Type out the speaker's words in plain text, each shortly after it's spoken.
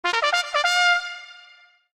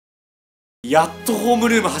やっとホーム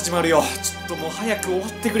ルーム始まるよ。ちょっともう早く終わ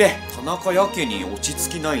ってくれ。田中やけに落ち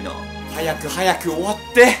着きないな。早く終わっ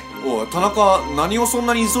て。おい、田中、何をそん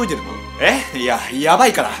なに急いでるの？いや、やば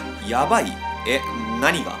いから。やばい？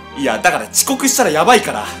何が？いや、だから遅刻したらやばい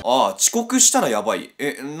から。ああ、遅刻したらやばい。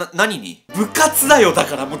何に？部活だよ。だ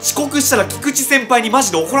からもう遅刻したら菊池先輩にマ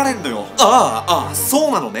ジで怒られんのよ。そ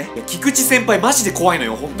うなのね。いや、菊池先輩マジで怖いの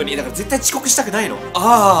よ、本当に。だから絶対遅刻したくないの。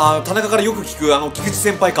田中からよく聞く菊池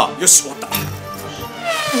先輩か。よし、終わった。お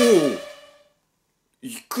お。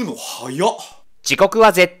行くの早っ。遅刻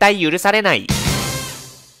は絶対許されない。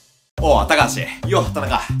おう、高橋。よ、田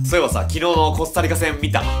中。そういえばさ、昨日のコスタリカ戦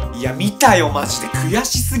見た？いや、見たよ、マジで。悔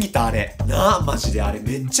しすぎた、あれ。なあ、マジであれ、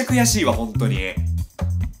めっちゃ悔しいわ、本当に。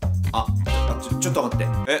ちょっと待って。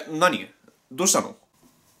何？どうしたの？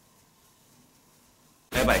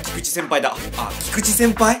やばい、菊池先輩だ。菊池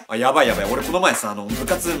先輩？やばい。俺この前さ、部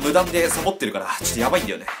活無断でサボってるから、ちょっとやばいん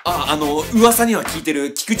だよね。噂には聞いて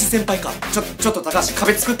る菊池先輩か。ちょっと高橋、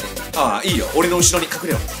壁作って。いいよ。俺の後ろに隠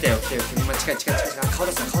れろ。来たよ。今近い。顔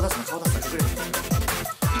出すな、隠れろ。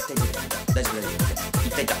大丈夫。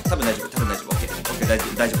いった。多分大丈夫。オッケ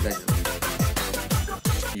ー、大丈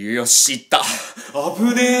夫。よし、いった。危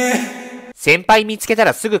ねえ。先輩見つけた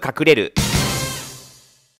らすぐ隠れる。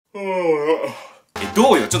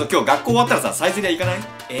どうよ、ちょっと今日学校終わったらさ、サイゼリア行かな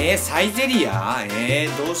い？サイゼリア？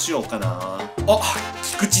どうしようかな。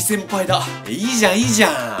菊池先輩だ。いいじゃ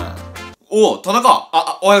ん。おう、田中。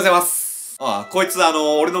おはようございます。こいつ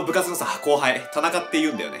俺の部活のさ、後輩、田中って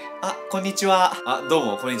言うんだよね。こんにちは。どう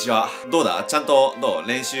も、こんにちは。どうだ？ちゃんと、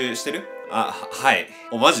練習してる？はい。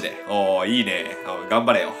マジで？いいね。頑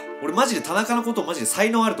張れよ。俺マジで田中のことマジで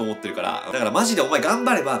才能あると思ってるから。だからマジでお前頑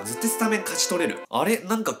張れば絶対スタメン勝ち取れる。あれ？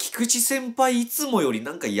なんか菊池先輩いつもより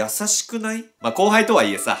なんか優しくない？後輩とは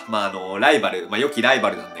いえさ、ライバル、良きライ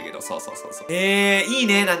バルなんだけど、そう。いい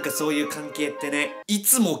ね、なんかそういう関係ってね。い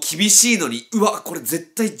つも厳しいのに、うわ、これ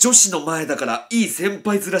絶対女子の前だからいい先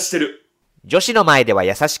輩面してる。女子の前では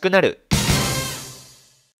優しくなる。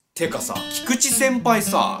てかさ、菊池先輩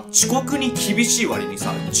さ、遅刻に厳しい割に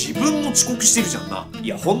さ、自分も遅刻してるじゃんな。い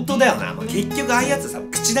や、ほんとだよな。結局ああいうやつさ、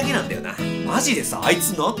口だけなんだよな。マジでさ、あいつ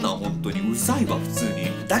なんほんとに。うざいわ、普通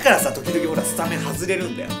に。だからさ、時々ほら、スタメン外れる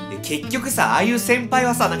んだよ。で、結局さ、ああいう先輩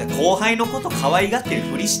はさ、なんか後輩のこと可愛がってる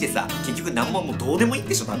ふりしてさ、結局なんももうどうでもいいん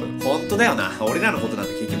でしょ、多分。ほんとだよな。俺らのことなん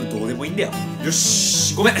て結局どうでもいいんだよ。よ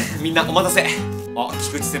し、ごめん。みんなお待たせ。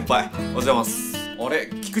菊池先輩。おはようございます。あ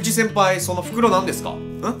れ、菊池先輩、その袋何ですか？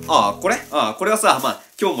これ？これはさ、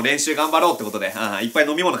今日も練習頑張ろうってことで、いっぱい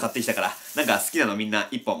飲み物買ってきたから、なんか好きなのみんな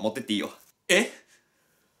一本持ってっていいよ。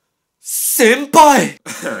先輩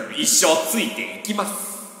一生ついていきます。